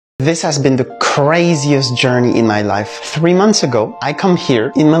This has been the craziest journey in my life. 3 months ago, I come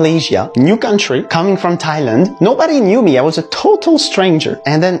here in Malaysia, new country, coming from Thailand. Nobody knew me. I was a total stranger.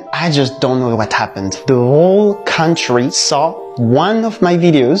 And then I just don't know what happened. The whole country saw one of my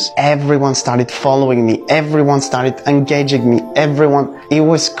videos. Everyone started following me. Everyone started engaging me. It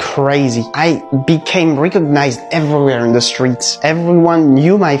was crazy. I became recognized everywhere in the streets. Everyone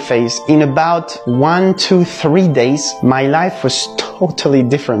knew my face. In about 1, 2, 3 days, my life was totally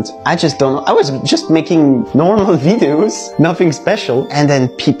different. I just don't know. I was just making normal videos, nothing special. And then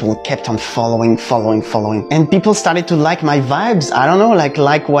people kept on following. And people started to like my vibes. I don't know,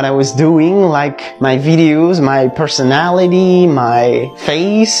 like what I was doing, like my videos, my personality, my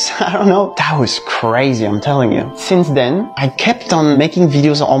face. I don't know. That was crazy, I'm telling you. Since then, I kept on making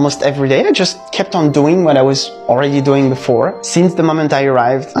videos almost every day. I just kept on doing what I was already doing before. Since the moment I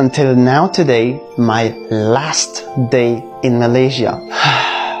arrived until now today, my last day in Malaysia.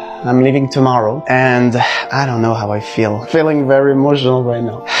 I'm leaving tomorrow and I don't know how I feel. Feeling very emotional right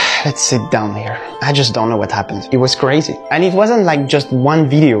now. Let's sit down here. I just don't know what happened. It was crazy. And it wasn't like just one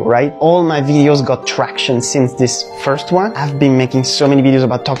video, right? All my videos got traction since this first one. I've been making so many videos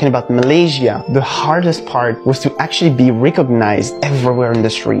about talking about Malaysia. The hardest part was to actually be recognized everywhere in the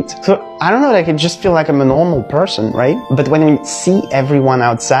street. So I don't know, like I just feel like I'm a normal person, right? But when we see everyone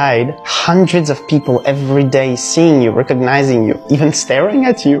outside, hundreds of people every day seeing you, recognizing you, even staring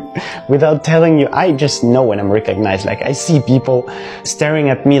at you without telling you, I just know when I'm recognized. Like I see people staring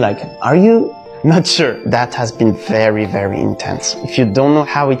at me like, are you not sure? That has been very, very intense. If you don't know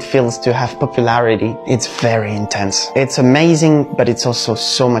how it feels to have popularity, it's very intense. It's amazing, but it's also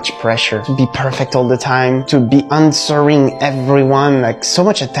so much pressure to be perfect all the time, to be answering everyone, like so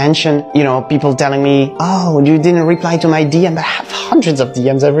much attention. You know, people telling me, oh, you didn't reply to my DM, but I have hundreds of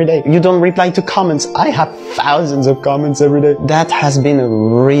DMs every day. You don't reply to comments. I have thousands of comments every day. That has been a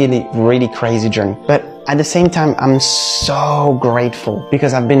really, really crazy journey. But at the same time, I'm so grateful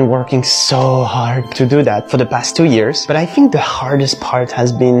because I've been working so hard to do that for the past 2 years. But I think the hardest part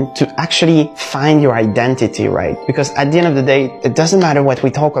has been to actually find your identity, right? Because at the end of the day, it doesn't matter what we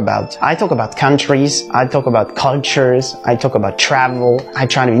talk about. I talk about countries, I talk about cultures, I talk about travel, I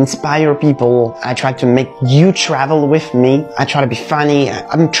try to inspire people, I try to make you travel with me, I try to be funny.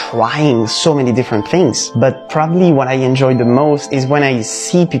 I'm trying so many different things. But probably what I enjoy the most is when I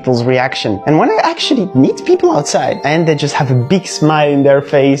see people's reaction and when I actually meet people outside and they just have a big smile in their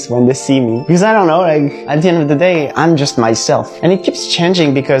face when they see me. Because I don't know, like at the end of the day, I'm just myself. And it keeps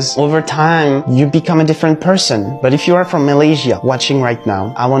changing because over time you become a different person. But if you are from Malaysia watching right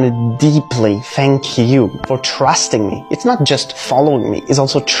now, I want to deeply thank you for trusting me. It's not just following me, it's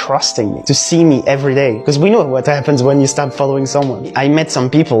also trusting me to see me every day. Because we know what happens when you stop following someone. I met some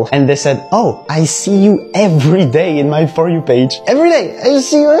people and they said, oh, I see you every day in my For You page. Every day, I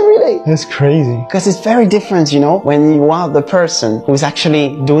see you every day. That's crazy. Because it's very different, you know, when you are the person who's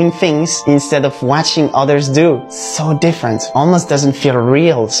actually doing things instead of watching others do. So different. Almost doesn't feel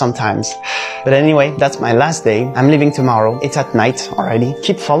real sometimes. But anyway, that's my last day. I'm leaving tomorrow. It's at night already.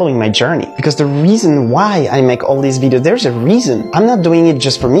 Keep following my journey. Because the reason why I make all these videos, there's a reason. I'm not doing it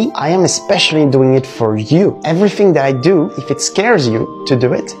just for me. I am especially doing it for you. Everything that I do, if it scares you to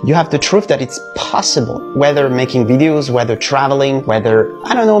do it, you have the truth that it's possible. Whether making videos, whether traveling, whether,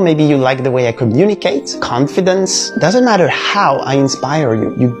 I don't know, maybe you like the way I communicate, confidence, doesn't matter how I inspire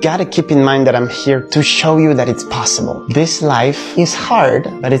you. You gotta keep in mind that I'm here to show you that it's possible. This life is hard,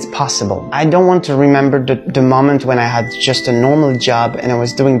 but it's possible. I don't want to remember the moment when I had just a normal job and I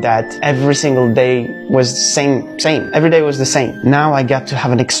was doing that every single day was same. Every day was the same. Now I got to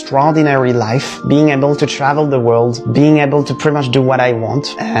have an extraordinary life, being able to travel the world, being able to pretty much do what I want.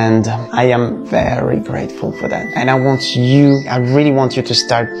 And I am very grateful for that. And I really want you to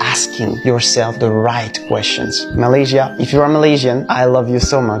start asking yourself the right questions. Malaysia, if you are Malaysian, I love you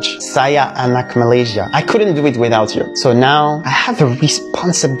so much. Saya anak Malaysia. I couldn't do it without you. So now I have a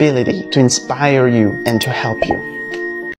responsibility to inspire you and to help you.